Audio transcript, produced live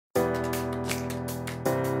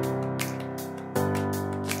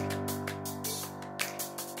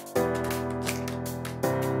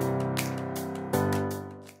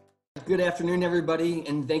Good afternoon, everybody,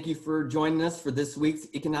 and thank you for joining us for this week's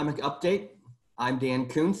Economic Update. I'm Dan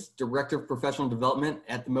Kuntz, Director of Professional Development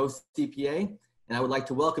at the MOCPA, and I would like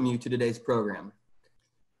to welcome you to today's program.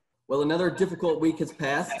 Well, another difficult week has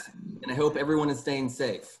passed, and I hope everyone is staying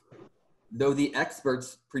safe. Though the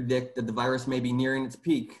experts predict that the virus may be nearing its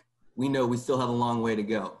peak, we know we still have a long way to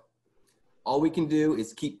go. All we can do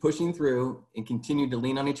is keep pushing through and continue to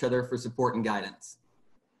lean on each other for support and guidance.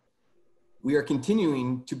 We are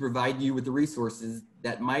continuing to provide you with the resources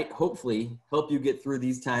that might hopefully help you get through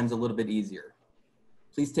these times a little bit easier.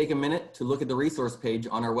 Please take a minute to look at the resource page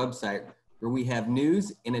on our website where we have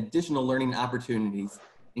news and additional learning opportunities,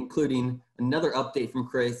 including another update from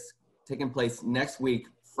Chris taking place next week,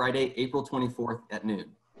 Friday, April 24th at noon.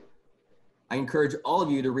 I encourage all of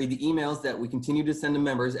you to read the emails that we continue to send to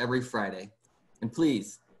members every Friday. And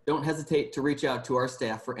please don't hesitate to reach out to our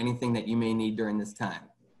staff for anything that you may need during this time.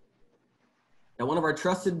 Now, one of our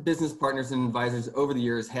trusted business partners and advisors over the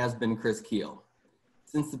years has been Chris Kuehl.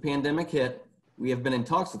 Since the pandemic hit, we have been in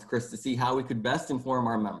talks with Chris to see how we could best inform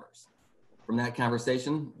our members. From that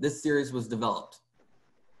conversation, this series was developed.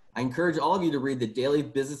 I encourage all of you to read the daily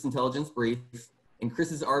business intelligence brief and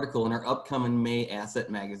Chris's article in our upcoming May Asset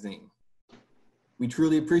magazine. We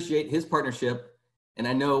truly appreciate his partnership, and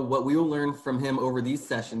I know what we will learn from him over these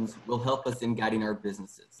sessions will help us in guiding our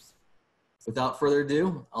businesses. Without further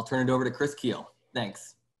ado, I'll turn it over to Chris Kuehl.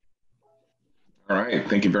 Thanks. All right,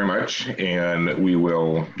 thank you very much. And we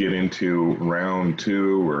will get into round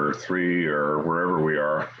 2 or 3 or wherever we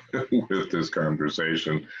are with this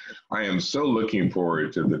conversation. I am so looking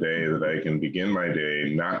forward to the day that I can begin my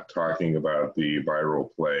day not talking about the viral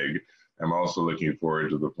plague. I'm also looking forward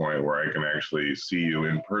to the point where I can actually see you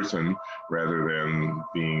in person rather than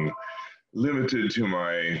being limited to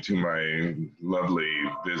my lovely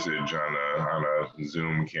visage on a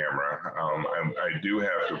Zoom camera. I do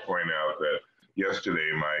have to point out that yesterday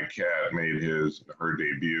my cat made her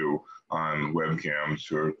debut on webcam,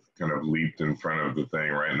 so kind of leaped in front of the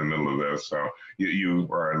thing right in the middle of this. So you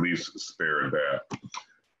are at least spared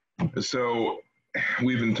that. So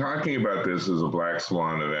we've been talking about this as a black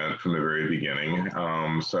swan event from the very beginning.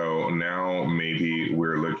 So now maybe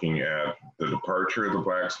we're looking at the departure of the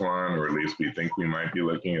black swan, or at least we think we might be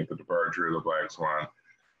looking at the departure of the black swan.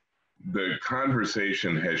 The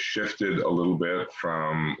conversation has shifted a little bit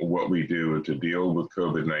from what we do to deal with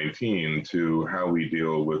COVID-19 to how we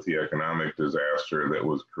deal with the economic disaster that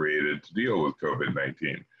was created to deal with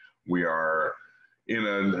COVID-19. We are in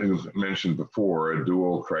as mentioned before, a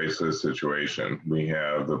dual crisis situation. We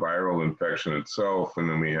have the viral infection itself, and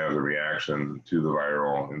then we have the reaction to the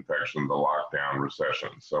viral infection, the lockdown recession.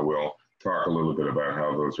 So we'll talk a little bit about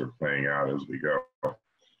how those are playing out as we go.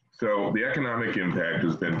 So the economic impact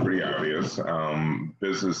has been pretty obvious.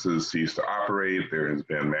 Businesses cease to operate. There has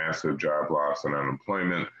been massive job loss and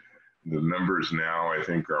unemployment. The numbers now, I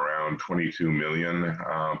think, are around 22 million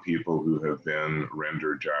people who have been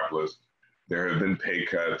rendered jobless. There have been pay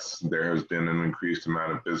cuts. There has been an increased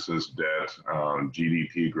amount of business debt.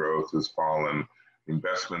 GDP growth has fallen.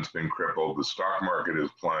 Investment's been crippled. The stock market has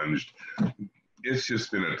plunged. It's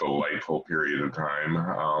just been a delightful period of time.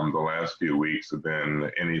 The last few weeks have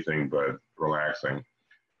been anything but relaxing.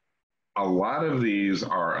 A lot of these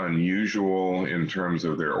are unusual in terms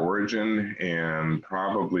of their origin and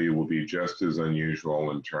probably will be just as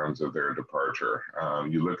unusual in terms of their departure.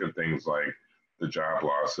 You look at things like the job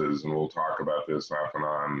losses, and we'll talk about this off and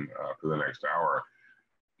on for the next hour.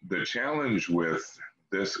 The challenge with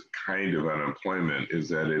this kind of unemployment is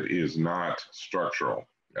that it is not structural.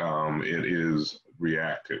 It is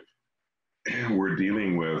reactive. We're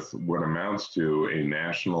dealing with what amounts to a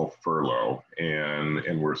national furlough,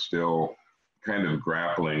 and we're still kind of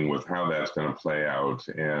grappling with how that's going to play out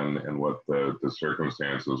and what the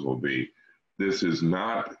circumstances will be. This is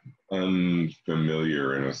not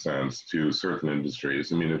unfamiliar in a sense to certain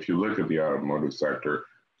industries. I mean, if you look at the automotive sector,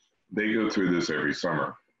 they go through this every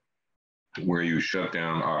summer where you shut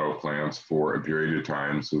down auto plants for a period of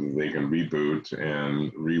time so that they can reboot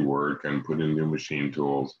and rework and put in new machine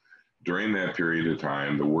tools. During that period of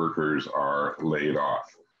time, the workers are laid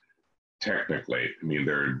off. Technically, I mean,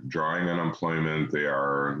 they're drawing unemployment. They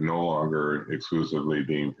are no longer exclusively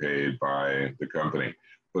being paid by the company,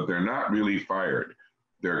 but they're not really fired.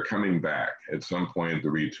 They're coming back. At some point, the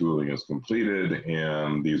retooling is completed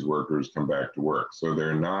and these workers come back to work. So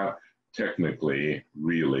they're not technically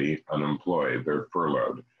really unemployed. They're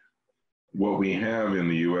furloughed. What we have in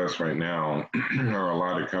the US right now are a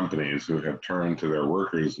lot of companies who have turned to their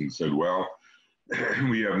workers and said, well,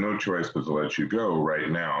 we have no choice but to let you go right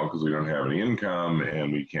now because we don't have any income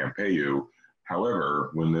and we can't pay you.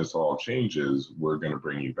 However, when this all changes, we're going to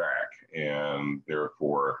bring you back. And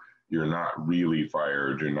therefore, you're not really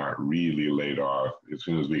fired, you're not really laid off. As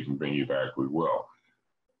soon as we can bring you back, we will.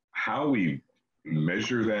 How we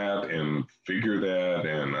measure that and figure that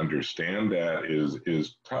and understand that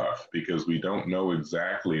is tough, because we don't know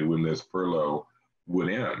exactly when this furlough would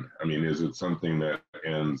end. I mean, is it something that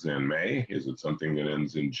ends in May? Is it something that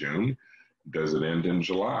ends in June? Does it end in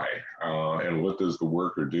July? And what does the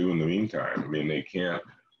worker do in the meantime? I mean, they can't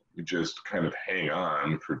just kind of hang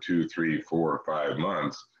on for 2, 3, 4, 5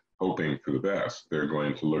 months hoping for the best. They're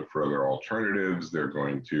going to look for other alternatives. They're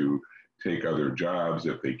going to take other jobs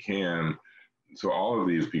if they can. So all of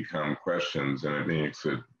these become questions, and it makes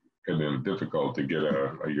it kind of difficult to get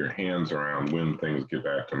your hands around when things get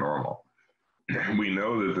back to normal. We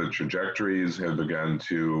know that the trajectories have begun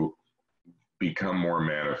to become more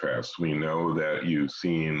manifest. We know that you've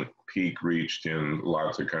seen peak reached in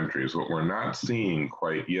lots of countries. What we're not seeing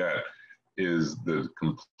quite yet is the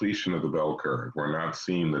completion of the bell curve. We're not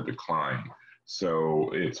seeing the decline.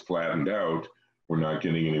 So it's flattened out. We're not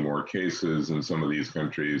getting any more cases in some of these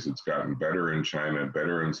countries. It's gotten better in China,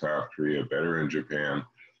 better in South Korea, better in Japan,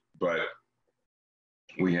 but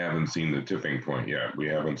we haven't seen the tipping point yet. We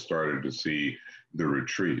haven't started to see the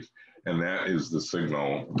retreat. And that is the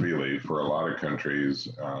signal, really, for a lot of countries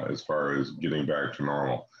as far as getting back to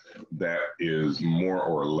normal. That is more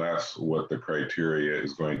or less what the criteria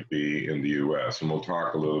is going to be in the US. And we'll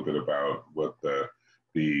talk a little bit about what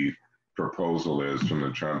the proposal is from the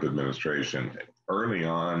Trump administration. Early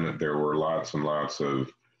on, there were lots and lots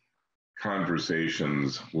of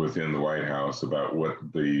conversations within the White House about what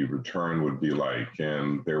the return would be like.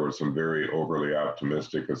 And there were some very overly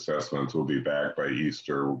optimistic assessments. We'll be back by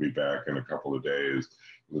Easter, we'll be back in a couple of days,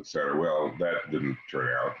 et cetera. Well, that didn't turn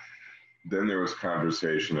out. Then there was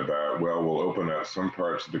conversation about, well, we'll open up some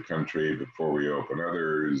parts of the country before we open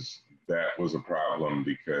others. That was a problem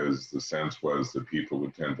because the sense was that people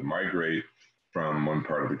would tend to migrate from one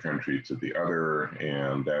part of the country to the other,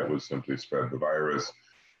 and that would simply spread the virus.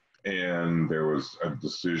 And there was a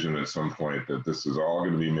decision at some point that this is all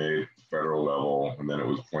going to be made federal level, and then it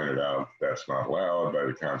was pointed out that's not allowed by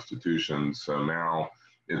the Constitution. So now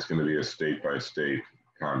it's going to be a state-by-state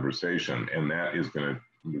conversation, and that is going to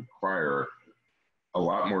require a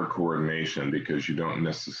lot more coordination, because you don't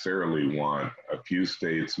necessarily want a few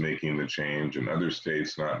states making the change and other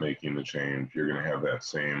states not making the change. You're going to have that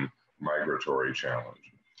same migratory challenge.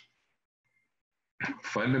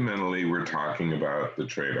 Fundamentally, we're talking about the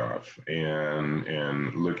trade-off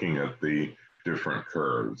and looking at the different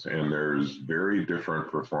curves, and there's very different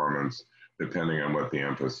performance depending on what the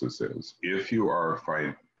emphasis is. If you are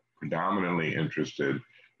predominantly interested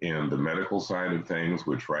in the medical side of things,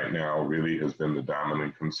 which right now really has been the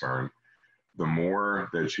dominant concern, the more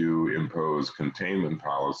that you impose containment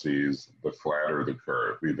policies, the flatter the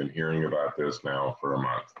curve. We've been hearing about this now for a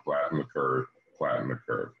month. Flatten the curve, flatten the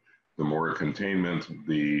curve. The more containment,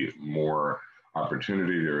 the more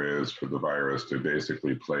opportunity there is for the virus to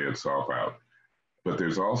basically play itself out. But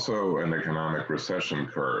there's also an economic recession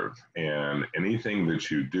curve, and anything that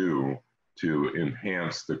you do to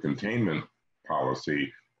enhance the containment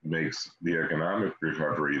policy makes the economic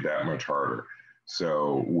recovery that much harder.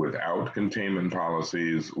 So without containment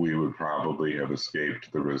policies, we would probably have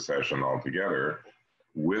escaped the recession altogether.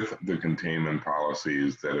 With the containment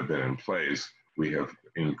policies that have been in place, we have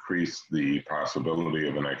increased the possibility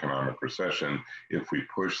of an economic recession. If we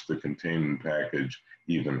push the containment package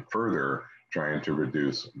even further, trying to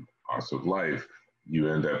reduce loss of life, you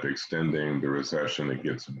end up extending the recession. It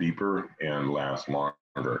gets deeper and lasts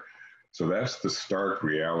longer. So that's the stark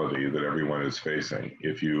reality that everyone is facing.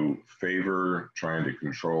 If you favor trying to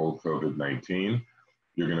control COVID-19,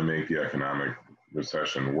 you're going to make the economic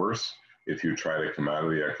recession worse. If you try to come out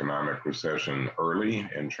of the economic recession early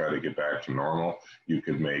and try to get back to normal, you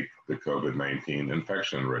could make the COVID-19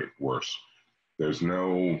 infection rate worse. There's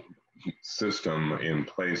no system in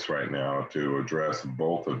place right now to address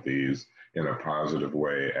both of these in a positive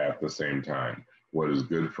way at the same time. What is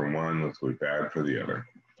good for one is bad for the other.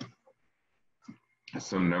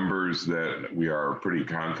 Some numbers that we are pretty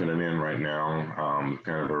confident in right now,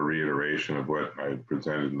 kind of a reiteration of what I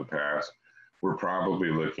presented in the past. We're probably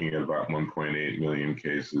looking at about 1.8 million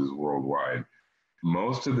cases worldwide.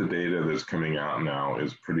 Most of the data that's coming out now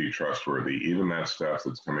is pretty trustworthy, even that stuff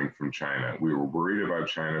that's coming from China. We were worried about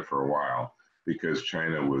China for a while because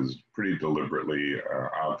China was pretty deliberately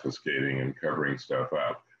obfuscating and covering stuff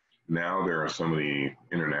up. Now there are so many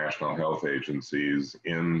international health agencies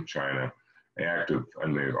in China active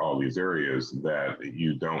in all these areas that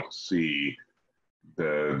you don't see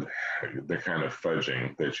the kind of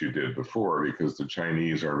fudging that you did before, because the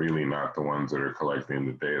Chinese are really not the ones that are collecting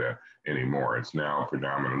the data anymore. It's now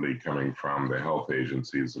predominantly coming from the health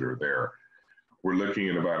agencies that are there. We're looking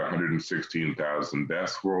at about 116,000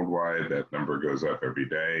 deaths worldwide. That number goes up every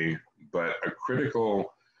day. But a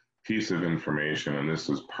critical piece of information, and this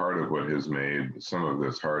is part of what has made some of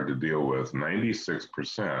this hard to deal with,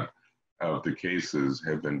 96% of the cases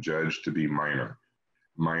have been judged to be minor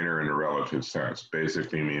in a relative sense,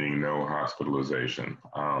 basically meaning no hospitalization.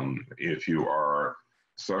 If you are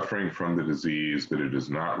suffering from the disease, but it is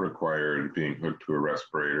not required being hooked to a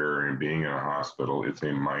respirator and being in a hospital, it's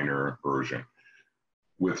a minor version.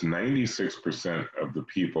 With 96% of the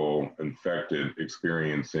people infected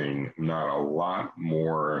experiencing not a lot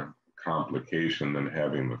more complication than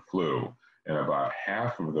having the flu, and about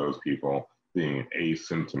half of those people being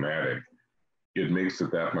asymptomatic, it makes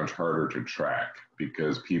it that much harder to track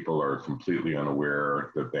because people are completely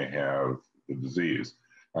unaware that they have the disease.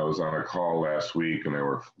 I was on a call last week and there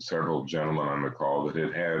were several gentlemen on the call that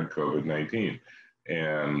had COVID-19.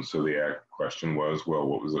 And so the question was, well,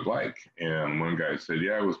 what was it like? And one guy said,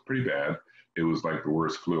 yeah, it was pretty bad. It was like the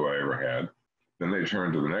worst flu I ever had. Then they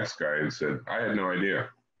turned to the next guy and said, I had no idea.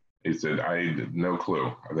 He said, I had no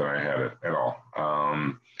clue that I had it at all.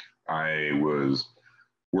 I was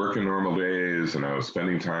working normal days and I was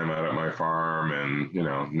spending time out at my farm, and, you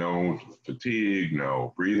know, no fatigue,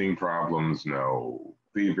 no breathing problems, no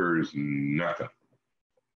fevers, nothing.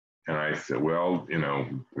 And I said, well, you know,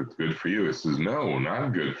 it's good for you. He says, no,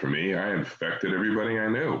 not good for me. I infected everybody I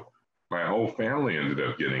knew. My whole family ended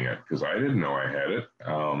up getting it because I didn't know I had it.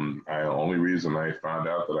 The only reason I found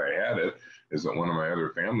out that I had it is that one of my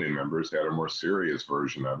other family members had a more serious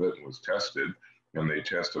version of it and was tested. And they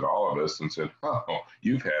tested all of us and said, oh,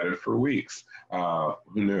 you've had it for weeks. Who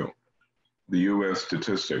knew? The US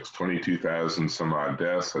statistics, 22,000 some odd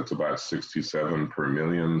deaths. That's about 67 per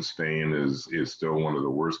million. Spain is still one of the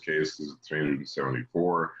worst cases at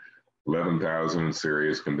 374. 11,000 in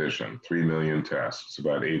serious condition, 3 million tests,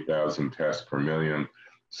 about 8,000 tests per million.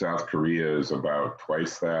 South Korea is about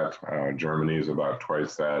twice that. Germany is about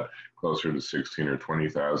twice that, closer to 16 or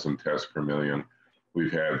 20,000 tests per million.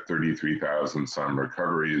 We've had 33,000 some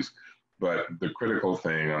recoveries. But the critical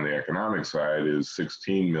thing on the economic side is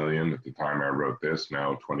 16 million at the time I wrote this,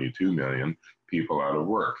 now 22 million people out of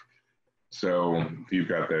work. So you've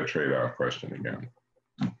got that trade-off question again.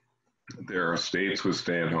 There are states with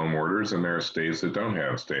stay-at-home orders, and there are states that don't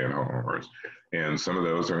have stay-at-home orders. And some of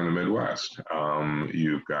those are in the Midwest.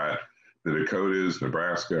 You've got the Dakotas,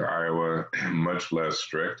 Nebraska, Iowa, much less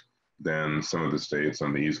strict than some of the states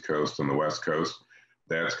on the East Coast and the West Coast.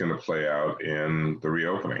 That's going to play out in the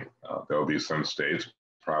reopening. There'll be some states,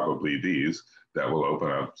 probably these, that will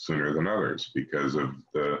open up sooner than others because of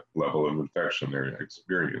the level of infection they're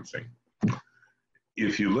experiencing.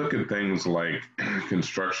 If you look at things like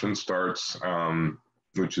construction starts,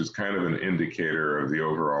 which is kind of an indicator of the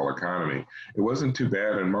overall economy, it wasn't too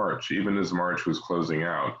bad in March. Even as March was closing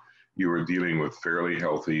out, you were dealing with fairly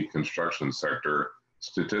healthy construction sector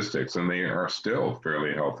statistics, and they are still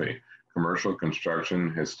fairly healthy. Commercial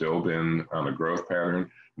construction has still been on a growth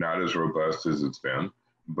pattern, not as robust as it's been,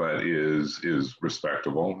 but is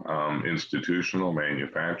respectable. Institutional,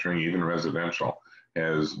 manufacturing, even residential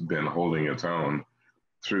has been holding its own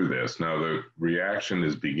through this. Now the reaction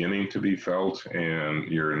is beginning to be felt,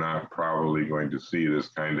 and you're not probably going to see this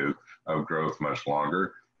kind of growth much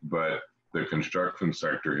longer, but the construction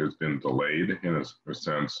sector has been delayed in a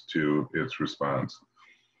sense to its response.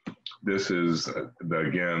 This is,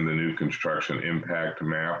 again, the new construction impact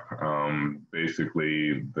map.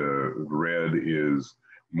 Basically, the red is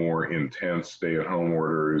more intense stay-at-home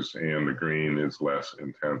orders, and the green is less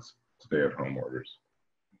intense stay-at-home orders.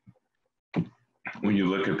 When you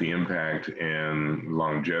look at the impact and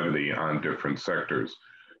longevity on different sectors,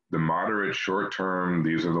 the moderate short-term,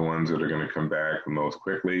 these are the ones that are going to come back the most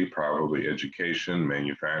quickly, probably education,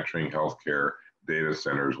 manufacturing, healthcare, data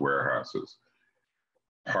centers, warehouses.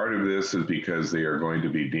 Part of this is because they are going to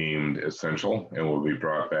be deemed essential and will be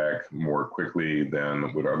brought back more quickly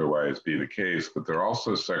than would otherwise be the case, but there are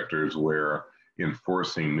also sectors where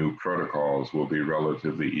enforcing new protocols will be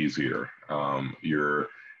relatively easier. You're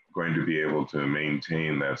going to be able to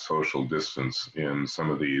maintain that social distance in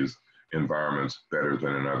some of these environments better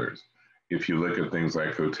than in others. If you look at things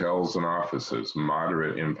like hotels and offices,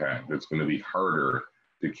 moderate impact, it's going to be harder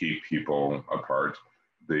to keep people apart.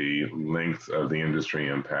 The length of the industry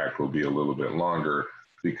impact will be a little bit longer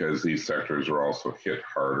because these sectors are also hit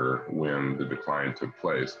harder when the decline took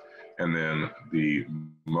place. And then the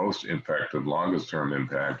most infected, longest term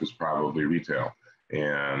impact is probably retail.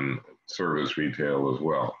 And service retail as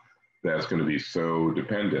well. That's going to be so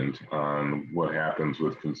dependent on what happens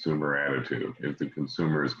with consumer attitude. If the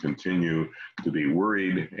consumers continue to be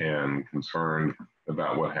worried and concerned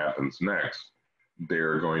about what happens next,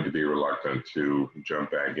 they're going to be reluctant to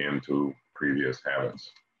jump back into previous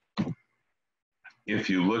habits. If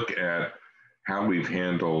you look at how we've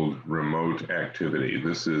handled remote activity,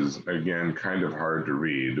 this is, again, kind of hard to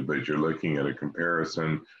read, but you're looking at a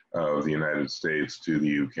comparison of the United States to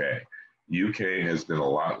the UK. UK has been a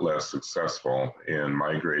lot less successful in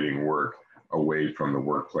migrating work away from the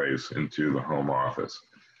workplace into the home office.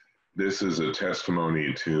 This is a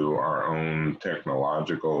testimony to our own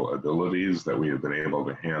technological abilities that we have been able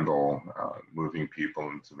to handle moving people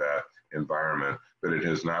into that environment, but it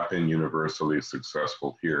has not been universally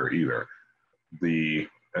successful here either. The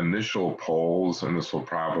initial polls, and this will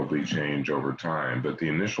probably change over time, but the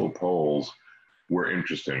initial polls were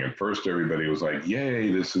interesting. At first, everybody was like,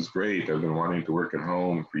 yay, this is great. I've been wanting to work at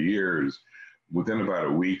home for years. Within about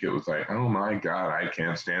a week, it was like, oh my God, I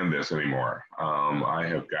can't stand this anymore. I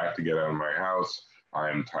have got to get out of my house.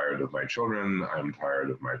 I'm tired of my children. I'm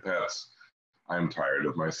tired of my pets. I'm tired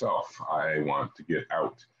of myself. I want to get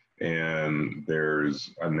out. And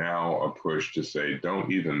there's now a push to say,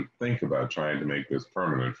 don't even think about trying to make this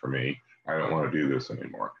permanent for me. I don't want to do this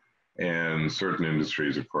anymore. And certain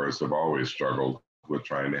industries, of course, have always struggled with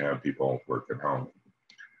trying to have people work at home.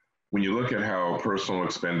 When you look at how personal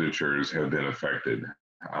expenditures have been affected,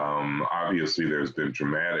 obviously there's been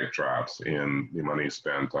dramatic drops in the money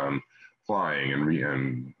spent on flying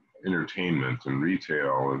and entertainment and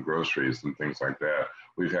retail and groceries and things like that.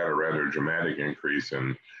 We've had a rather dramatic increase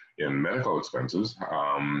in medical expenses,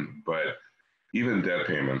 but even debt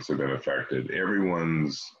payments have been affected.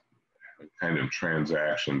 Everyone's kind of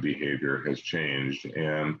transaction behavior has changed.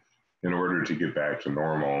 And in order to get back to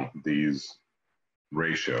normal, these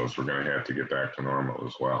ratios, we're going to have to get back to normal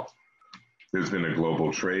as well. There's been a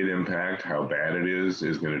global trade impact. How bad it is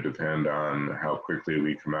going to depend on how quickly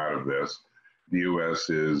we come out of this. The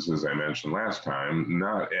US is, as I mentioned last time,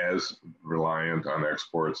 not as reliant on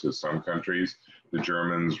exports as some countries. The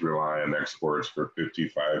Germans rely on exports for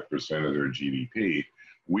 55% of their GDP.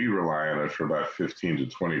 We rely on it for about 15 to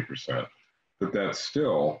 20%. But that's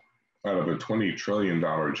still, out of a $20 trillion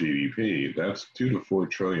GDP, that's $2 to $4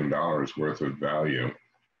 trillion worth of value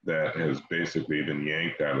that has basically been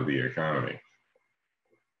yanked out of the economy.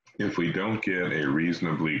 If we don't get a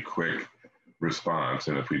reasonably quick response,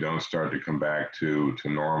 and if we don't start to come back to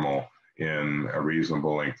normal in a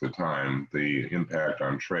reasonable length of time, the impact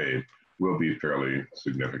on trade will be fairly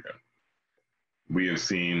significant. We have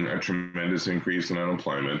seen a tremendous increase in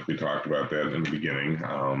unemployment. We talked about that in the beginning.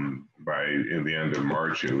 By the end of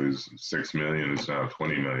March, it was 6 million, it's now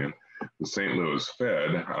 20 million. The St. Louis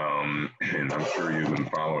Fed, and I'm sure you've been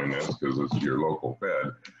following this because it's your local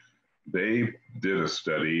Fed, they did a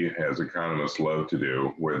study, as economists love to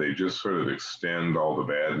do, where they just sort of extend all the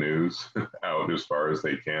bad news out as far as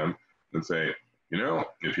they can and say, you know,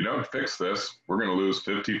 if you don't fix this, we're going to lose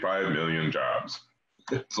 55 million jobs.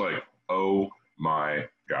 It's like, oh my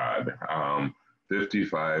God.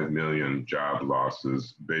 55 million job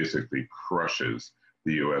losses basically crushes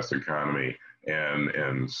the US economy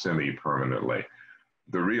and semi-permanently.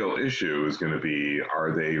 The real issue is going to be,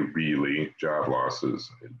 are they really job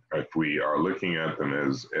losses? If we are looking at them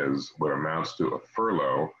as what amounts to a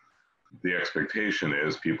furlough, the expectation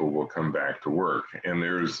is people will come back to work. And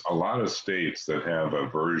there's a lot of states that have a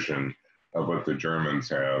version of what the Germans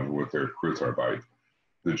have with their Kurzarbeit.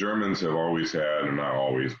 The Germans have always had, and not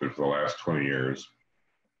always, but for the last 20 years,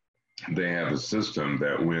 they have a system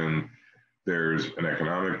that when there's an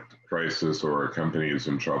economic crisis or a company is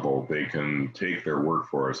in trouble, they can take their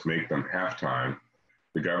workforce, make them half-time.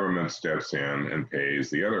 The government steps in and pays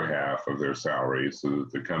the other half of their salary so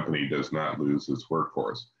that the company does not lose its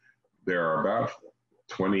workforce. There are about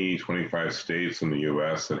 20, 25 states in the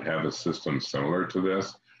US that have a system similar to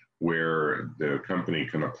this, where the company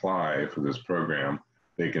can apply for this program.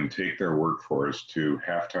 They can take their workforce to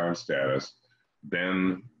half-time status,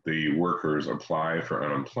 then the workers apply for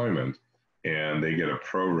unemployment, and they get a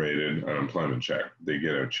prorated unemployment check. They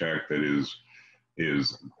get a check that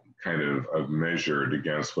is kind of measured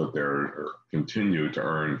against what they're continue to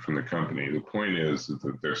earn from the company. The point is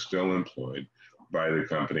that they're still employed by the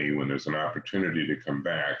company. When there's an opportunity to come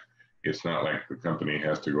back, it's not like the company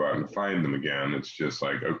has to go out and find them again. It's just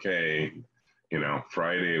like, okay, you know,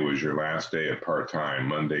 Friday was your last day at part-time,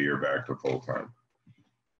 Monday you're back to full-time.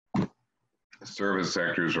 Service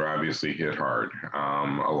sectors are obviously hit hard.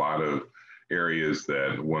 A lot of areas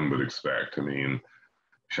that one would expect. I mean,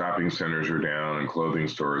 shopping centers are down and clothing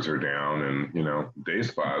stores are down, and day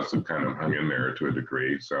spas have kind of hung in there to a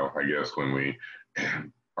degree. So I guess when we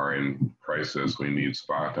are in crisis, we need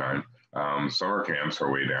spa time. Summer camps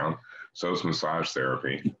are way down. So is massage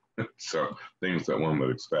therapy. So things that one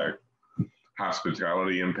would expect.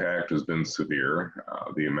 Hospitality impact has been severe.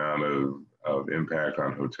 The amount of impact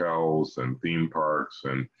on hotels and theme parks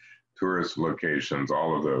and tourist locations,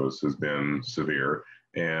 all of those has been severe.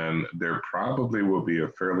 And there probably will be a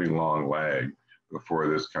fairly long lag before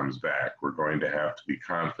this comes back. We're going to have to be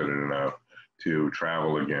confident enough to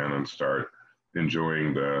travel again and start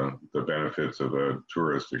enjoying the benefits of a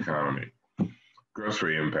tourist economy.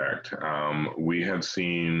 Grocery impact. We have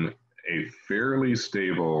seen a fairly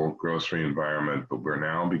stable grocery environment, but we're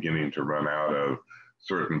now beginning to run out of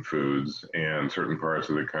certain foods, and certain parts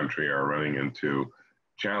of the country are running into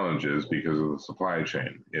challenges because of the supply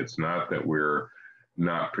chain. It's not that we're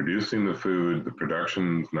not producing the food, the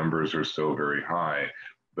production numbers are still very high,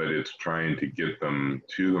 but it's trying to get them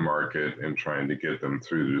to the market and trying to get them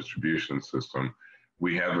through the distribution system.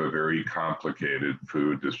 We have a very complicated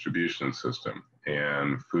food distribution system,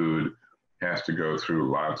 and food has to go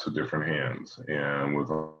through lots of different hands. And with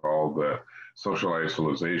all the social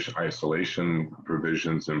isolation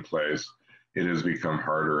provisions in place, it has become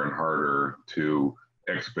harder and harder to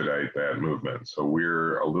expedite that movement. So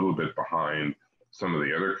we're a little bit behind some of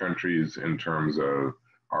the other countries in terms of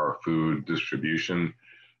our food distribution.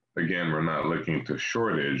 Again, we're not looking to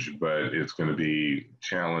shortage, but it's going to be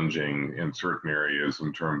challenging in certain areas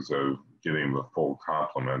in terms of getting the full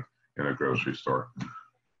complement in a grocery store.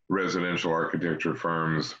 Residential architecture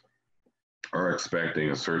firms are expecting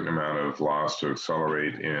a certain amount of loss to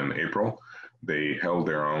accelerate in April. They held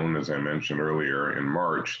their own, as I mentioned earlier, in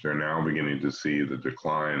March. They're now beginning to see the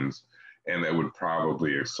declines, and that would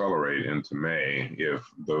probably accelerate into May if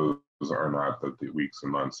those are not the weeks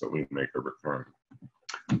and months that we make a return.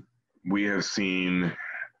 We have seen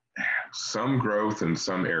some growth in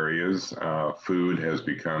some areas. Food has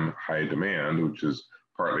become high demand, which is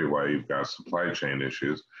partly why you've got supply chain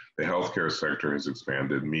issues. The healthcare sector has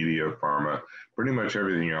expanded, media, pharma, pretty much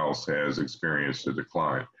everything else has experienced a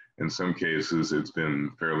decline. In some cases, it's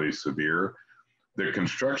been fairly severe. The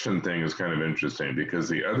construction thing is kind of interesting because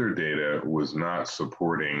the other data was not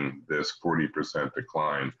supporting this 40%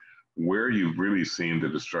 decline. Where you've really seen the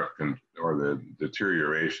destruction or the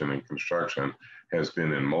deterioration in construction has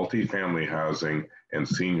been in multifamily housing and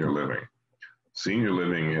senior living. Senior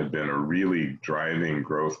living had been a really driving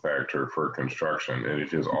growth factor for construction, and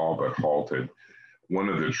it has all but halted. One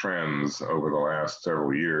of the trends over the last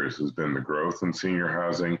several years has been the growth in senior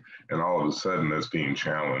housing, and all of a sudden that's being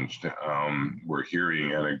challenged. We're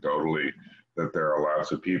hearing anecdotally that there are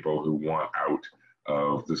lots of people who want out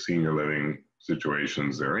of the senior living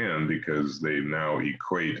situations they're in because they now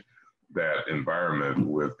equate that environment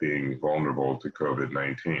with being vulnerable to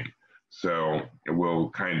COVID-19. So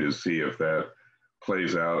we'll kind of see if that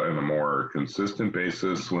plays out on a more consistent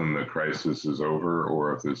basis when the crisis is over,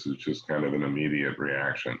 or if this is just kind of an immediate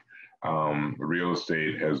reaction. Real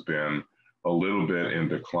estate has been a little bit in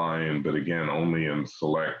decline, but again, only in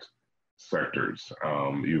select sectors.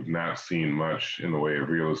 You've not seen much in the way of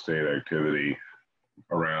real estate activity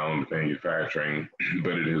around manufacturing,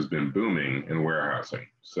 but it has been booming in warehousing.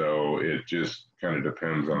 So it just kind of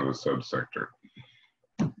depends on the subsector.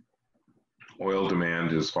 Oil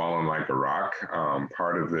demand has fallen like a rock.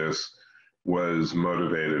 Part of this was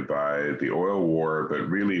motivated by the oil war, but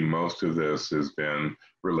really most of this has been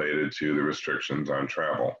related to the restrictions on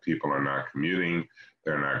travel. People are not commuting,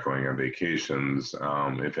 they're not going on vacations.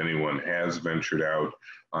 If anyone has ventured out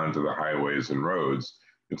onto the highways and roads,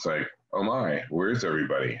 it's like, oh my, where's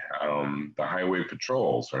everybody? The highway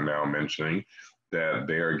patrols are now mentioning that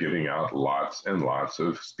they are giving out lots and lots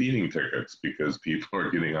of speeding tickets because people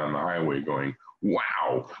are getting on the highway going,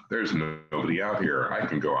 wow, there's nobody out here. I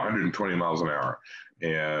can go 120 miles an hour.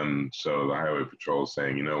 And so the highway patrol is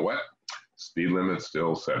saying, you know what? Speed limit's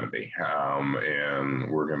still 70,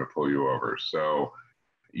 and we're going to pull you over. So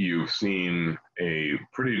you've seen a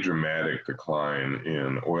pretty dramatic decline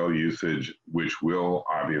in oil usage, which will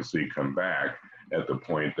obviously come back at the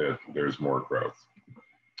point that there's more growth.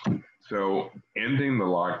 So ending the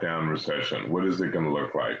lockdown recession, what is it going to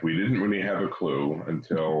look like? We didn't really have a clue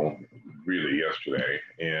until really yesterday.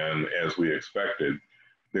 And as we expected,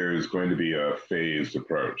 there's going to be a phased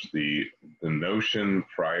approach. The notion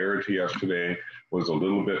prior to yesterday was a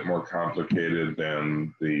little bit more complicated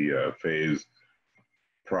than the phased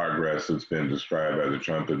progress that's been described by the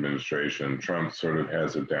Trump administration. Trump sort of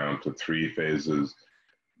has it down to 3 phases,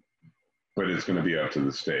 but it's going to be up to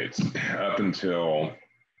the states. Up until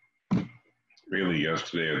really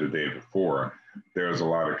yesterday or the day before, there was a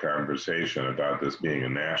lot of conversation about this being a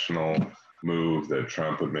national move, that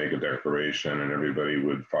Trump would make a declaration and everybody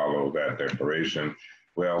would follow that declaration.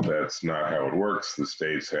 Well, that's not how it works. The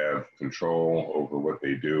states have control over what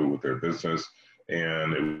they do with their business.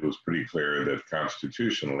 And it was pretty clear that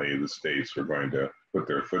constitutionally, the states were going to put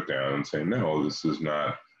their foot down and say, no, this is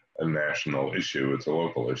not a national issue, it's a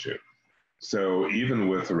local issue. So even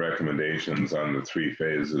with the recommendations on the 3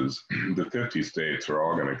 phases, the 50 states are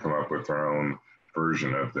all going to come up with their own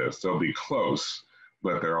version of this. They'll be close,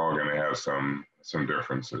 but they're all going to have some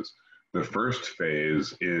differences. The first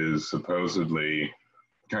phase is supposedly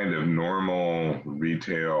kind of normal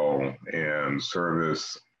retail and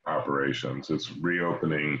service operations. It's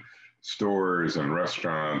reopening stores and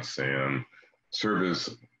restaurants and service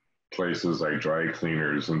places like dry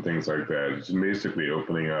cleaners and things like that. It's basically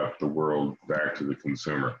opening up the world back to the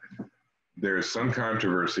consumer. There's some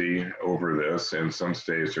controversy over this, and some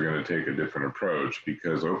states are going to take a different approach,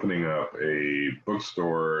 because opening up a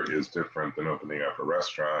bookstore is different than opening up a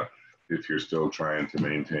restaurant if you're still trying to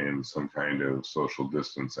maintain some kind of social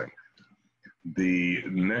distancing. The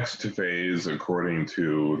next phase, according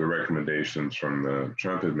to the recommendations from the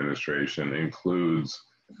Trump administration, includes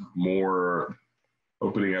more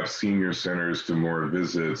opening up senior centers to more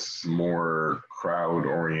visits, more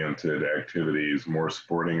crowd-oriented activities, more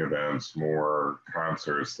sporting events, more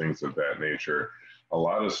concerts, things of that nature. A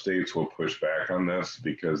lot of states will push back on this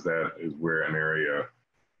because that is where an area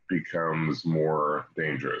becomes more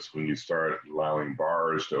dangerous. When you start allowing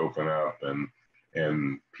bars to open up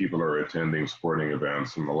and people are attending sporting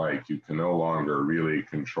events and the like, you can no longer really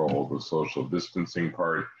control the social distancing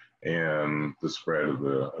part, and the spread of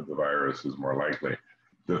the virus is more likely.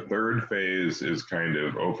 The third phase is kind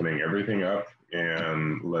of opening everything up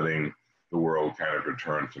and letting the world kind of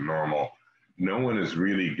return to normal. No one is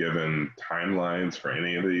really given timelines for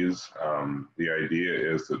any of these. The idea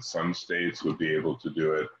is that some states would be able to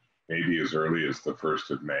do it maybe as early as the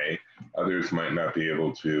 1st of May. Others might not be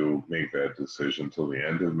able to make that decision till the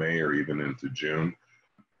end of May or even into June.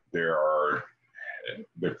 The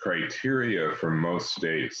criteria for most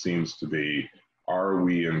states seems to be, are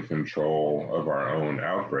we in control of our own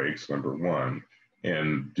outbreaks, number one,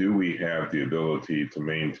 and do we have the ability to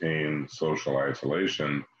maintain social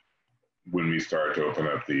isolation when we start to open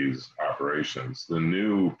up these operations? The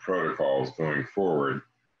new protocols going forward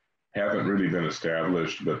haven't really been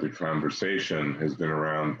established, but the conversation has been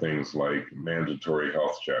around things like mandatory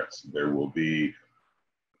health checks. There will be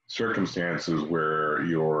circumstances where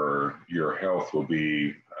your health will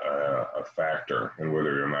be a factor in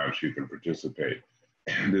whether or not you can participate.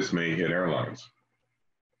 This may hit airlines.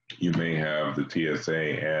 You may have the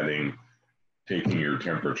TSA taking your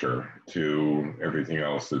temperature to everything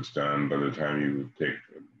else that's done by the time you take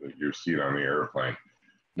your seat on the airplane.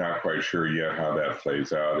 Not quite sure yet how that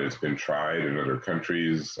plays out. It's been tried in other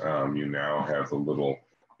countries. You now have the little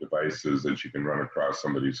devices that you can run across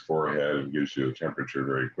somebody's forehead and gives you a temperature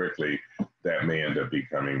very quickly. That may end up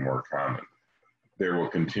becoming more common. There will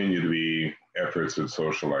continue to be efforts at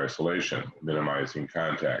social isolation, minimizing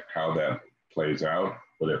contact. How that plays out,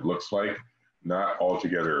 what it looks like, not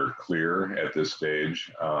altogether clear at this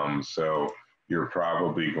stage. So you're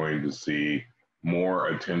probably going to see more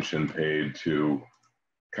attention paid to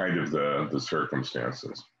kind of the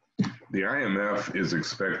circumstances. The IMF is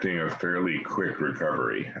expecting a fairly quick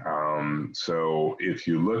recovery. So if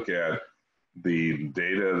you look at the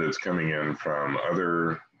data that's coming in from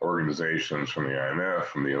other organizations, from the IMF,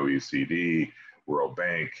 from the OECD, World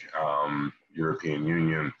Bank, European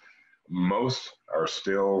Union, most are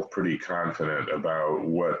still pretty confident about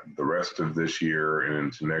what the rest of this year and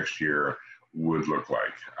into next year would look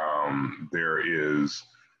like. There is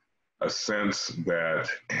a sense that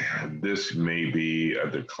this may be a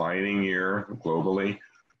declining year globally,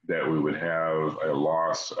 that we would have a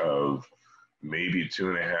loss of maybe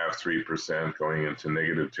 2.5%, 3% going into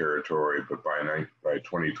negative territory, but by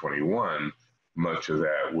 2021, much of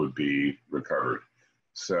that would be recovered.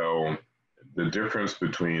 So the difference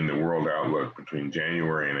between the world outlook between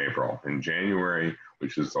January and April. In January,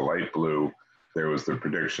 which is the light blue, there was the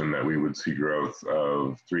prediction that we would see growth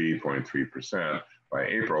of 3.3%. By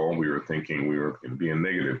April, we were thinking we were going to be in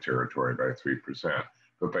negative territory by 3%.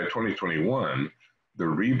 But by 2021, the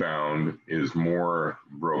rebound is more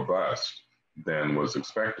robust than was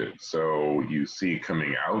expected. So you see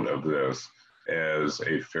coming out of this as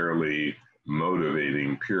a fairly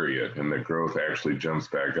motivating period, and the growth actually jumps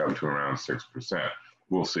back up to around 6%.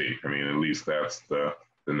 We'll see. I mean, at least that's the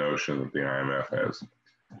notion that the IMF has.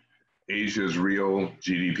 Asia's real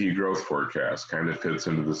GDP growth forecast kind of fits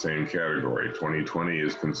into the same category. 2020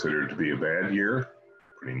 is considered to be a bad year,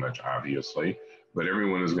 pretty much obviously, but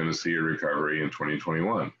everyone is going to see a recovery in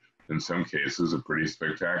 2021. In some cases, a pretty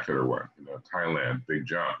spectacular one. You know, Thailand, big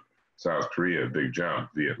jump. South Korea, big jump.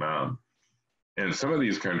 Vietnam. And some of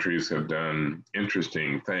these countries have done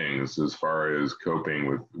interesting things as far as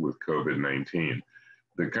coping with COVID-19.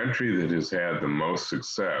 The country that has had the most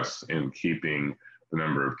success in keeping the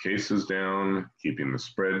number of cases down, keeping the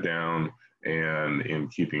spread down, and in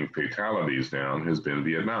keeping fatalities down has been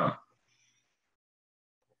Vietnam.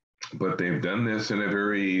 But they've done this in a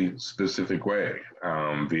very specific way.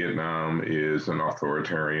 Vietnam is an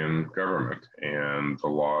authoritarian government, and the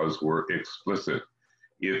laws were explicit.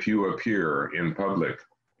 If you appear in public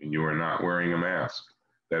and you are not wearing a mask,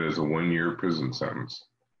 that is a 1-year prison sentence.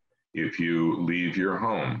 If you leave your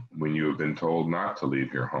home when you have been told not to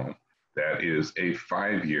leave your home, that is a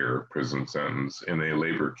 5-year prison sentence in a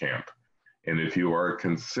labor camp. And if you are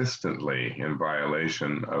consistently in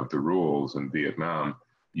violation of the rules in Vietnam,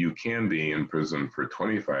 you can be in prison for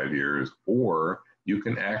 25 years, or you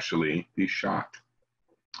can actually be shot.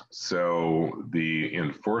 So the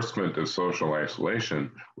enforcement of social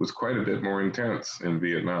isolation was quite a bit more intense in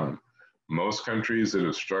Vietnam. Most countries that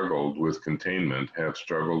have struggled with containment have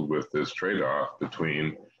struggled with this trade-off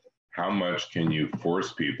between how much can you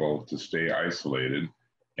force people to stay isolated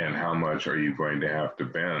and how much are you going to have to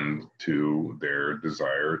bend to their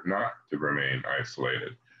desire not to remain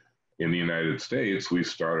isolated. In the United States, we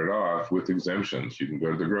started off with exemptions. You can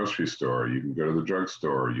go to the grocery store, you can go to the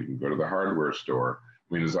drugstore, you can go to the hardware store.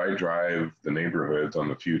 I mean, as I drive the neighborhoods on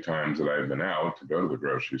the few times that I've been out to go to the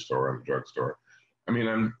grocery store and the drugstore, I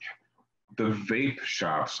mean, the vape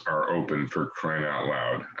shops are open, for crying out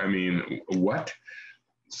loud. I mean, what?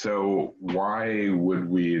 So why would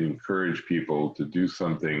we encourage people to do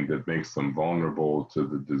something that makes them vulnerable to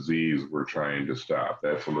the disease we're trying to stop?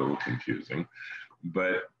 That's a little confusing.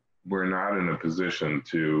 But we're not in a position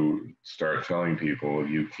to start telling people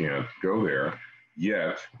you can't go there.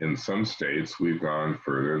 Yet, in some states, we've gone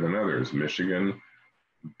further than others. Michigan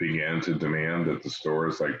began to demand that the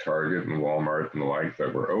stores like Target and Walmart and the like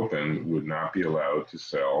that were open would not be allowed to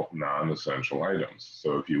sell non-essential items.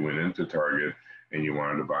 So if you went into Target and you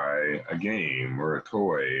wanted to buy a game or a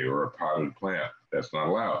toy or a potted plant, that's not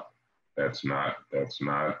allowed. That's not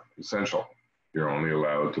essential. You're only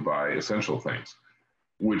allowed to buy essential things,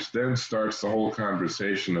 which then starts the whole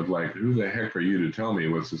conversation of like, who the heck are you to tell me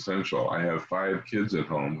what's essential? I have 5 kids at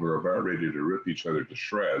home who are about ready to rip each other to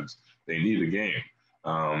shreds. They need a game.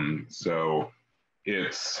 So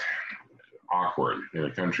it's awkward in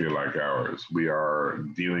a country like ours. We are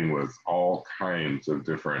dealing with all kinds of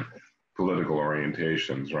different political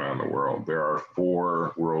orientations around the world. There are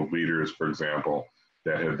 4 world leaders, for example,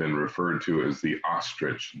 that have been referred to as the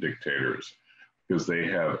ostrich dictators, because they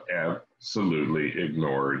have absolutely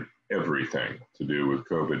ignored everything to do with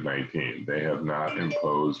COVID-19. They have not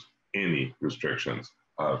imposed any restrictions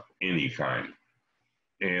of any kind.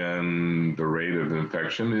 And the rate of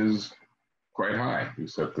infection is quite high,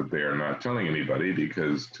 except that they are not telling anybody,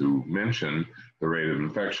 because to mention the rate of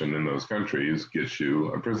infection in those countries gets you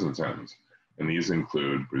a prison sentence. And these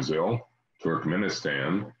include Brazil,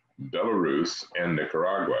 Turkmenistan, Belarus, and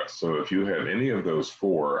Nicaragua. So if you have any of those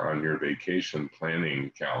 4 on your vacation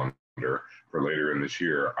planning calendar for later in this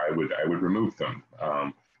year, I would remove them.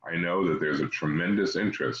 I know that there's a tremendous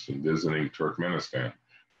interest in visiting Turkmenistan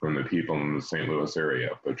from the people in the St. Louis area,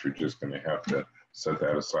 but you're just going to have to set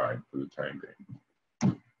that aside for the time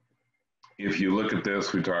being. If you look at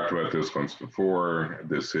this, we talked about this once before.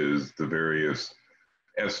 This is the various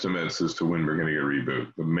estimates as to when we're going to get a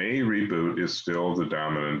reboot. The May reboot is still the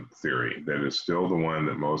dominant theory. That is still the one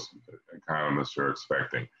that most economists are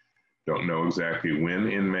expecting. Don't know exactly when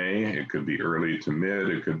in May. It could be early to mid,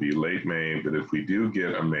 it could be late May, but if we do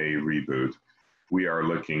get a May reboot, we are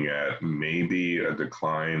looking at maybe a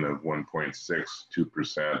decline of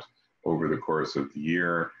 1.62% over the course of the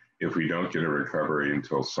year. If we don't get a recovery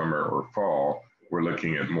until summer or fall, we're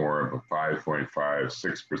looking at more of a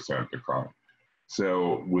 5.56% decline.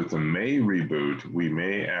 So with the May reboot, we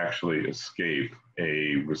may actually escape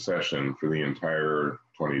a recession for the entire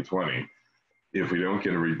 2020. If we don't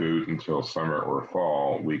get a reboot until summer or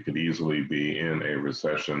fall, we could easily be in a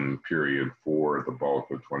recession period for the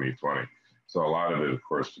bulk of 2020. So a lot of it, of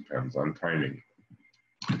course, depends on timing.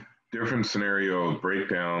 Different scenario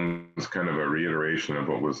breakdowns, kind of a reiteration of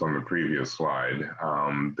what was on the previous slide.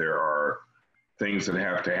 There are things that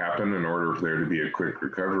have to happen in order for there to be a quick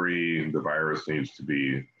recovery. The virus needs to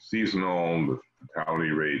be seasonal. The fatality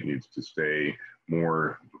rate needs to stay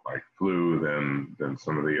more like flu than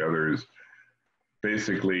some of the others.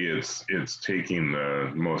 Basically, it's taking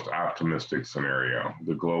the most optimistic scenario.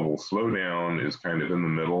 The global slowdown is kind of in the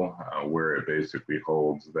middle, where it basically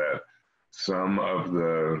holds that some of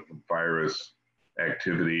the virus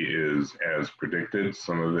activity is as predicted.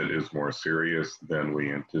 Some of it is more serious than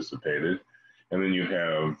we anticipated. And then you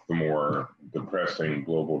have the more depressing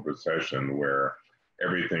global recession where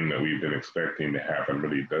everything that we've been expecting to happen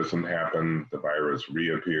really doesn't happen. The virus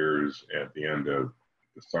reappears at the end of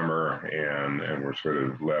the summer, and we're sort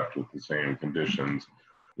of left with the same conditions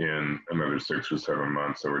in another 6 or 7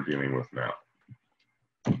 months that we're dealing with now.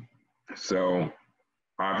 So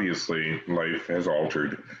obviously life has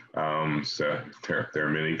altered. So there are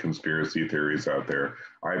many conspiracy theories out there.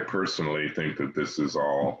 I personally think that this is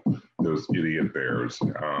all those idiot bears.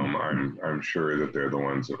 I'm sure that they're the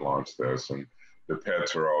ones that launched this, and the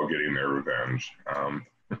pets are all getting their revenge.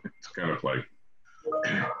 It's kind of like,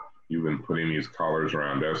 you've been putting these collars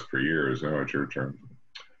around us for years. Now it's your turn.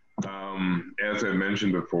 As I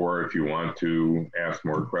mentioned before, if you want to ask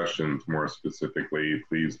more questions more specifically,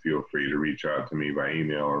 please feel free to reach out to me by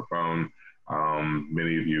email or phone.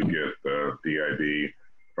 Many of you get the DIB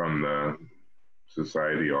from the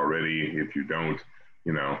society already. If you don't,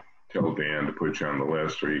 tell Dan to put you on the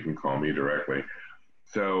list, or you can call me directly.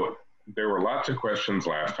 So there were lots of questions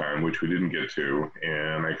last time, which we didn't get to,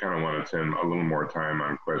 and I kind of want to spend a little more time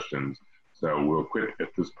on questions. So we'll quit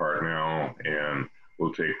at this part now, and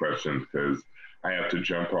we'll take questions because I have to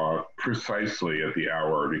jump off precisely at the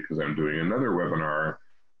hour because I'm doing another webinar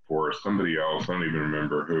for somebody else. I don't even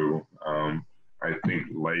remember who. I think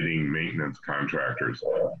lighting maintenance contractors.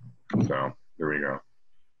 So there we go.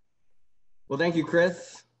 Well, thank you,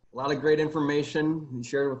 Chris. A lot of great information you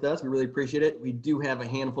shared with us. We really appreciate it. We do have a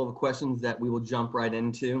handful of questions that we will jump right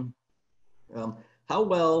into. How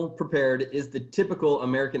well prepared is the typical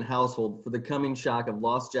American household for the coming shock of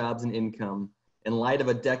lost jobs and income in light of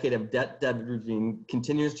a decade of debt deleveraging,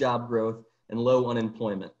 continuous job growth, and low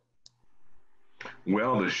unemployment?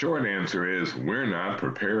 Well, the short answer is we're not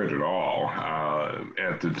prepared at all.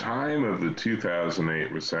 At the time of the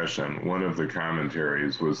 2008 recession, one of the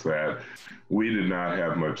commentaries was that we did not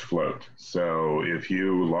have much float. So if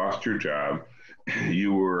you lost your job,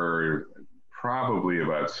 you were probably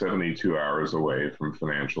about 72 hours away from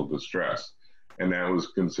financial distress. And that was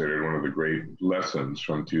considered one of the great lessons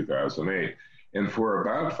from 2008. And for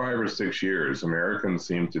about 5 or 6 years, Americans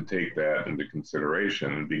seemed to take that into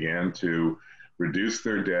consideration and began to reduce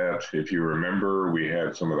their debt. If you remember, we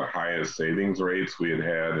had some of the highest savings rates we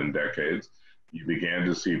had in decades. You began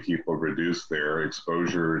to see people reduce their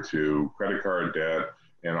exposure to credit card debt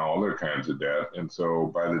and all other kinds of debt. And so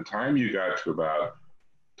by the time you got to about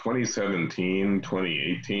 2017,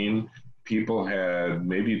 2018, people had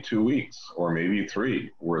maybe 2 weeks or maybe 3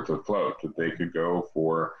 worth of float that they could go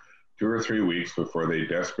for 2 or 3 weeks before they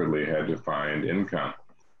desperately had to find income.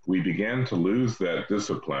 We began to lose that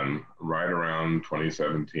discipline right around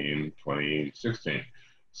 2017, 2016.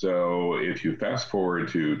 So if you fast forward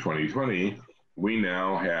to 2020, we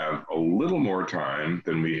now have a little more time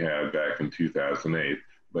than we had back in 2008,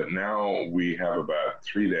 but now we have about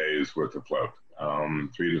 3 days worth of float,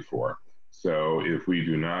 3 to 4. So if we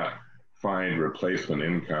do not find replacement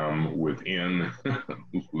income within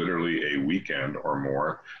literally a weekend or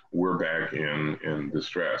more, we're back in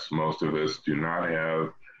distress. Most of us do not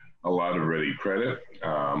have a lot of ready credit.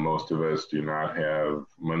 Most of us do not have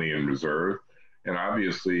money in reserve. And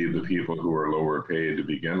obviously the people who are lower paid to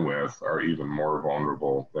begin with are even more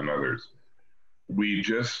vulnerable than others. We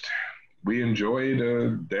enjoyed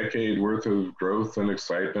a decade worth of growth and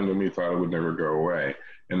excitement, and we thought it would never go away.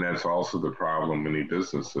 And that's also the problem many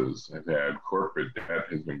businesses have had. Corporate debt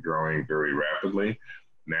has been growing very rapidly.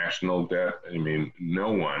 National debt,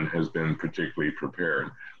 no one has been particularly prepared,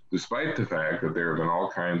 despite the fact that there have been all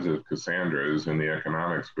kinds of Cassandras in the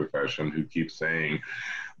economics profession who keep saying,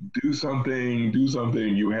 do something,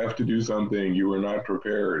 you have to do something, you were not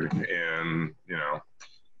prepared. And,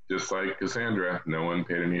 just like Cassandra, no one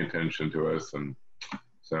paid any attention to us. And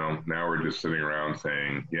so now we're just sitting around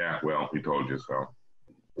saying, yeah, well, we told you so.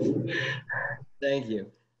 Thank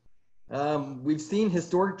you. We've seen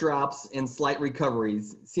historic drops and slight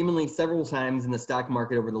recoveries, seemingly several times in the stock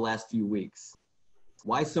market over the last few weeks.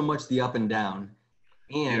 Why so much the up and down?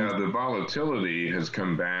 And yeah, the volatility has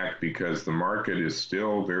come back because the market is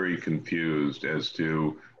still very confused as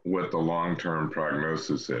to what the long-term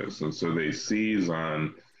prognosis is. And so they seize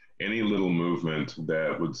on any little movement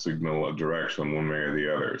that would signal a direction one way or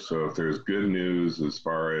the other. So if there's good news as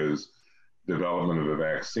far as development of a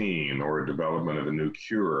vaccine or development of a new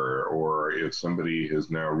cure, or if somebody has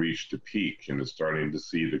now reached a peak and is starting to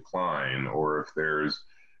see decline, or if there's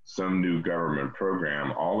some new government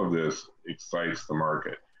program, all of this excites the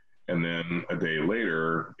market. And then a day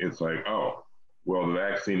later, it's like, oh, well, the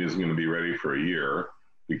vaccine isn't going to be ready for a year.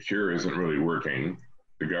 The cure isn't really working.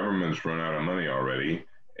 The government's run out of money already,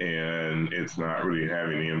 and it's not really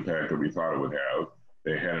having the impact that we thought it would have.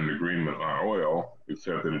 They had an agreement on oil,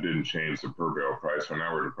 except that it didn't change the per barrel price, so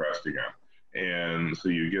now we're depressed again. And so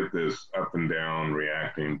you get this up and down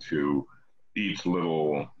reacting to each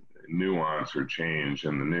little nuance or change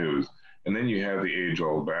in the news. And then you have the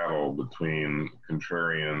age-old battle between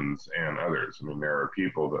contrarians and others. I mean, there are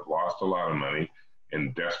people that lost a lot of money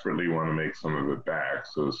and desperately want to make some of it back.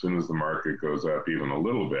 So as soon as the market goes up even a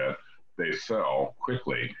little bit, they sell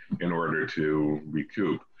quickly in order to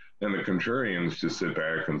recoup. And the contrarians just sit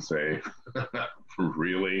back and say,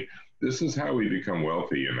 really? This is how we become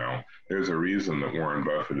wealthy, you know. There's a reason that Warren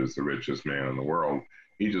Buffett is the richest man in the world.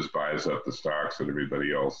 He just buys up the stocks that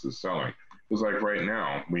everybody else is selling. It's like right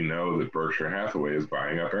now, we know that Berkshire Hathaway is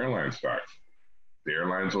buying up airline stocks. The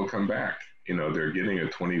airlines will come back. You know, they're getting a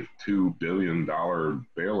 $22 billion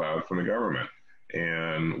bailout from the government.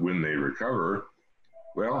 And when they recover,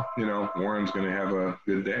 well, you know, Warren's going to have a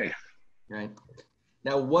good day. Right.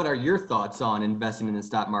 Now, what are your thoughts on investing in the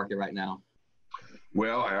stock market right now?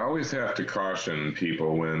 Well, I always have to caution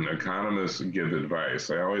people when economists give advice.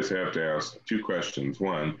 I always have to ask two questions.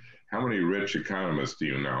 One, how many rich economists do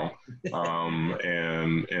you know?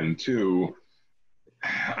 And two,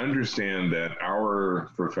 understand that our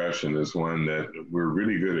profession is one that we're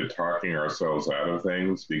really good at talking ourselves out of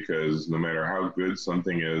things, because no matter how good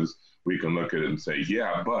something is, we can look at it and say,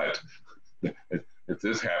 yeah, but if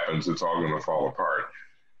this happens, it's all going to fall apart.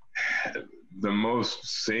 The most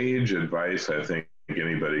sage advice I think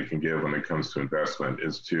anybody can give when it comes to investment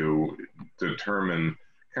is to determine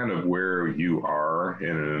kind of where you are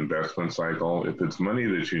in an investment cycle. If it's money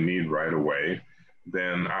that you need right away,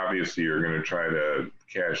 then obviously you're going to try to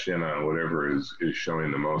cash in on whatever is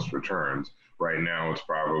showing the most returns. Right now, it's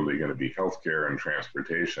probably going to be healthcare and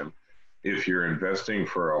transportation. If you're investing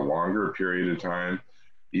for a longer period of time,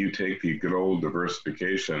 you take the good old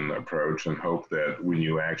diversification approach and hope that when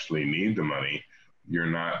you actually need the money, you're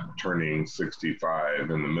not turning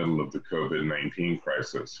 65 in the middle of the COVID-19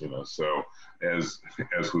 crisis. You know, so as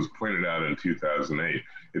was pointed out in 2008,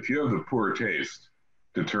 if you have the poor taste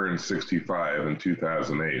to turn 65 in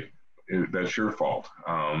 2008, that's your fault.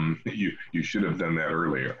 You should have done that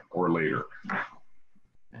earlier or later.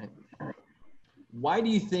 Why do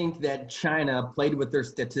you think that China played with their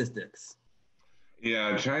statistics?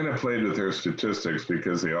 Yeah, China played with their statistics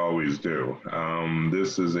because they always do.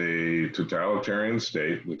 This is a totalitarian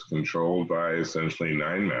state that's controlled by essentially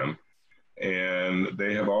 9 men, and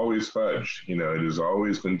they have always fudged. You know, it has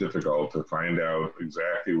always been difficult to find out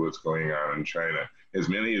exactly what's going on in China. As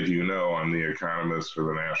many of you know, I'm the economist for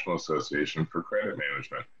the National Association for Credit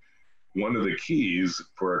Management. One of the keys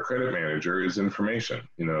for a credit manager is information.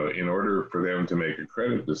 You know, in order for them to make a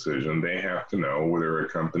credit decision, they have to know whether a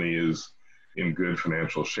company is in good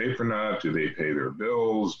financial shape or not. Do they pay their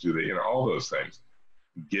bills? Do they, you know, all those things.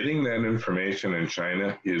 Getting that information in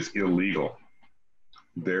China is illegal.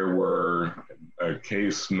 There were a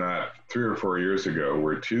case not 3 or 4 years ago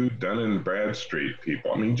where 2 Dun & Bradstreet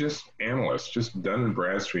people, I mean, just analysts, just Dun &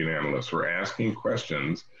 Bradstreet analysts were asking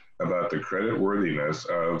questions about the credit worthiness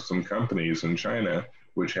of some companies in China,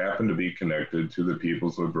 which happened to be connected to the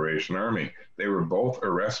People's Liberation Army. They were both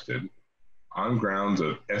arrested on grounds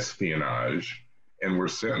of espionage and were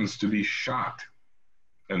sentenced to be shot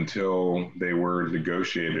until they were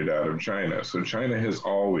negotiated out of China. So China has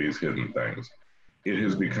always hidden things. It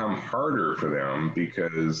has become harder for them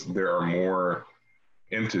because there are more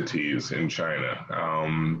entities in China.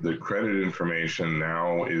 The credit information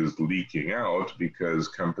now is leaking out because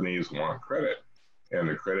companies want credit. And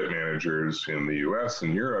the credit managers in the US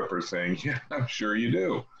and Europe are saying, yeah, I'm sure you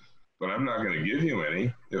do, but I'm not going to give you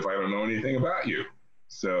any if I don't know anything about you.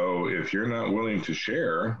 So if you're not willing to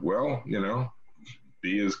share, well, you know,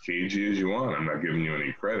 be as cagey as you want. I'm not giving you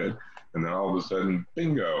any credit. And then all of a sudden,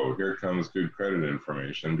 bingo, here comes good credit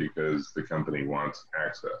information because the company wants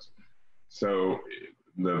access. So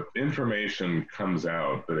the information comes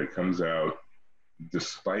out, but it comes out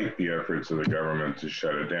despite the efforts of the government to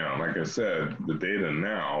shut it down. Like I said, the data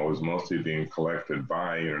now is mostly being collected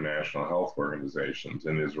by international health organizations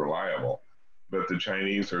and is reliable. But the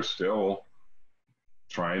Chinese are still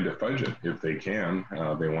trying to fudge it if they can.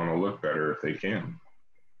 They want to look better if they can.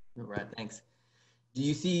 All right, thanks. Do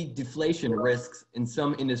you see deflation risks in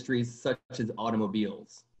some industries such as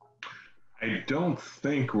automobiles? I don't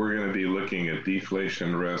think we're going to be looking at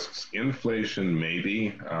deflation risks. Inflation,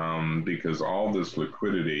 maybe, because all this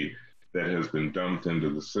liquidity that has been dumped into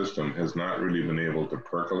the system has not really been able to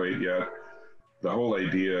percolate yet. The whole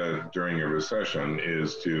idea during a recession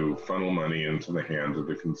is to funnel money into the hands of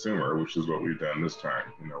the consumer, which is what we've done this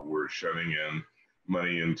time. We're shutting in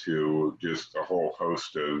money into just a whole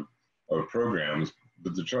host of programs.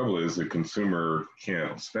 But the trouble is the consumer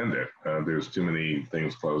can't spend it. There's too many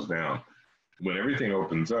things closed down. When everything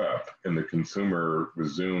opens up and the consumer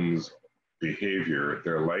resumes behavior,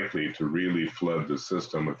 they're likely to really flood the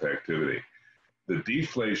system with activity. The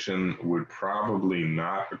deflation would probably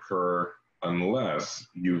not occur unless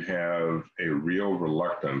you have a real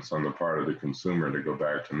reluctance on the part of the consumer to go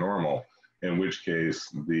back to normal, in which case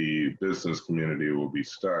the business community will be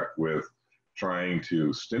stuck with trying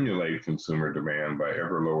to stimulate consumer demand by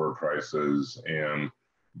ever lower prices and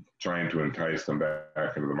trying to entice them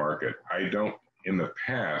back into the market. In the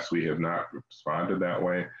past, we have not responded that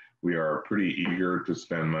way. We are pretty eager to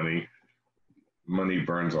spend money. Money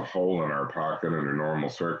burns a hole in our pocket under normal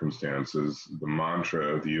circumstances. The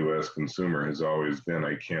mantra of the US consumer has always been,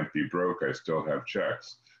 I can't be broke, I still have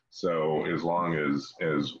checks. So as long as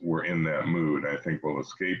we're in that mood, I think we'll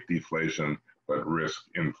escape deflation, but risk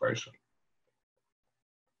inflation.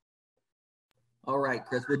 All right,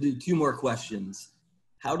 Chris, we'll do two more questions.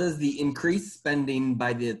 How does the increased spending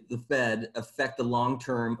by the Fed affect the long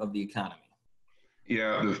term of the economy?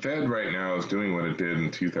 Yeah, the Fed right now is doing what it did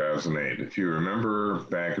in 2008. If you remember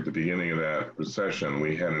back at the beginning of that recession,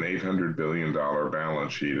 we had an $800 billion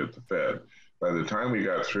balance sheet at the Fed. By the time we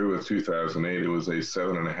got through with 2008, it was a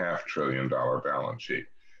 $7.5 trillion balance sheet.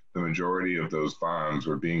 The majority of those bonds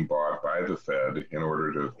were being bought by the Fed in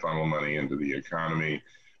order to funnel money into the economy.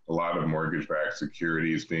 A lot of mortgage-backed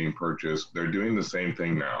securities being purchased. They're doing the same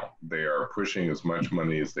thing now. They are pushing as much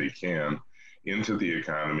money as they can into the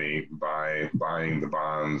economy by buying the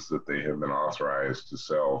bonds that they have been authorized to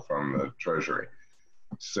sell from the Treasury.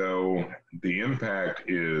 So the impact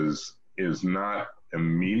is not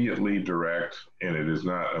immediately direct, and it is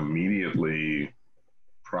not immediately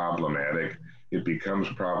problematic. It becomes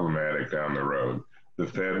problematic down the road. The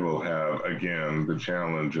Fed will have, again, the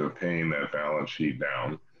challenge of paying that balance sheet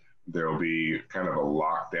down. There'll be kind of a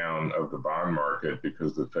lockdown of the bond market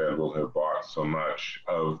because the Fed will have bought so much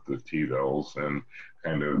of the T-bills and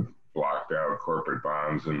kind of blocked out corporate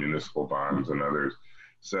bonds and municipal bonds and others.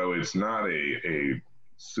 So it's not a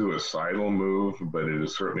suicidal move, but it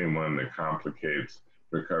is certainly one that complicates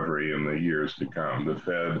recovery in the years to come. The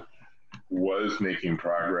Fed was making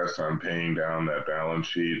progress on paying down that balance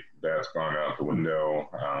sheet. That's gone out the window.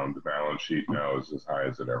 The balance sheet now is as high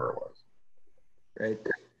as it ever was. Great.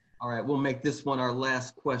 All right, we'll make this one our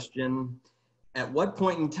last question. At what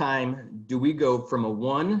point in time do we go from a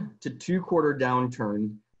 1 to 2 quarter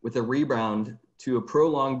downturn with a rebound to a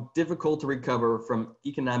prolonged, difficult to recover from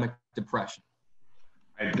economic depression?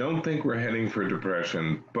 I don't think we're heading for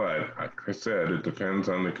depression, but like I said, it depends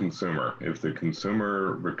on the consumer. If the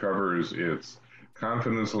consumer recovers its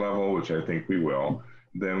confidence level, which I think we will,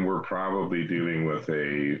 then we're probably dealing with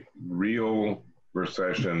a real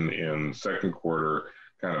recession in second quarter,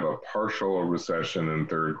 kind of a partial recession in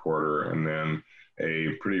third quarter, and then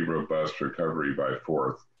a pretty robust recovery by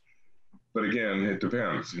fourth. But again, it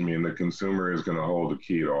depends. I mean, the consumer is going to hold the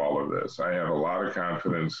key to all of this. I have a lot of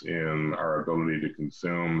confidence in our ability to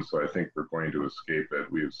consume, so I think we're going to escape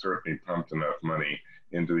it. We've certainly pumped enough money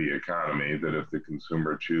into the economy that if the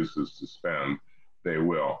consumer chooses to spend, they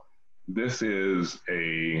will. This is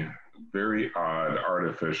a very odd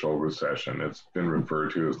artificial recession. It's been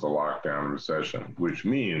referred to as the lockdown recession, which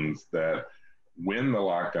means that when the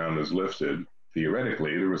lockdown is lifted,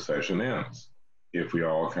 theoretically, the recession ends if we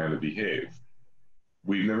all kind of behave.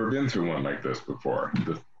 We've never been through one like this before.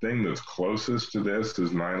 The thing that's closest to this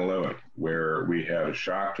is 9/11, where we had a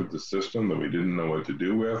shock to the system that we didn't know what to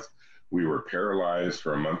do with. We were paralyzed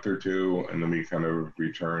for a month or two, and then we kind of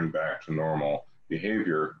returned back to normal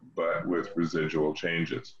behavior, but with residual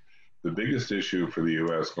changes. The biggest issue for the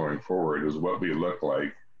US going forward is what we look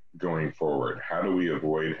like going forward. How do we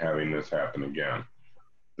avoid having this happen again?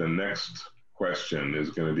 The next question is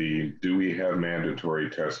going to be, do we have mandatory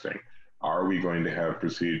testing? Are we going to have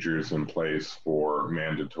procedures in place for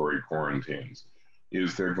mandatory quarantines?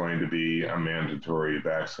 Is there going to be a mandatory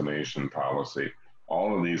vaccination policy?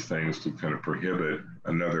 All of these things to kind of prohibit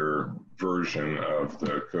another version of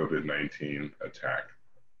the COVID-19 attack.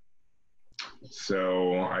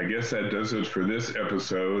 So I guess that does it for this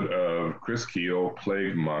episode of Chris Kuehl,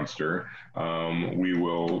 Plague Monster. We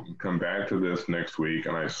will come back to this next week,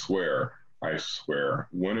 and I swear,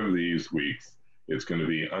 one of these weeks, it's going to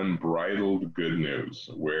be unbridled good news,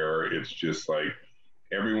 where it's just like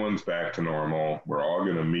everyone's back to normal. We're all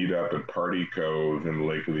going to meet up at Party Cove in the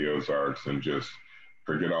Lake of the Ozarks and just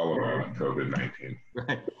forget all about COVID-19.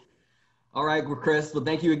 Right. All right, well, Chris, well,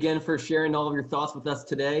 thank you again for sharing all of your thoughts with us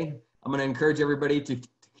today. I'm going to encourage everybody to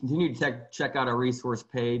continue to check out our resource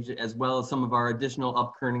page, as well as some of our additional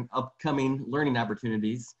upcoming learning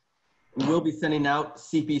opportunities. We'll be sending out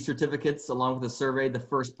CP certificates along with a survey the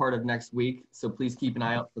first part of next week, so please keep an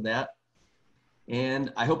eye out for that.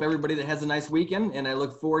 And I hope everybody that has a nice weekend, and I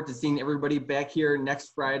look forward to seeing everybody back here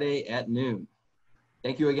next Friday at noon.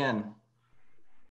 Thank you again.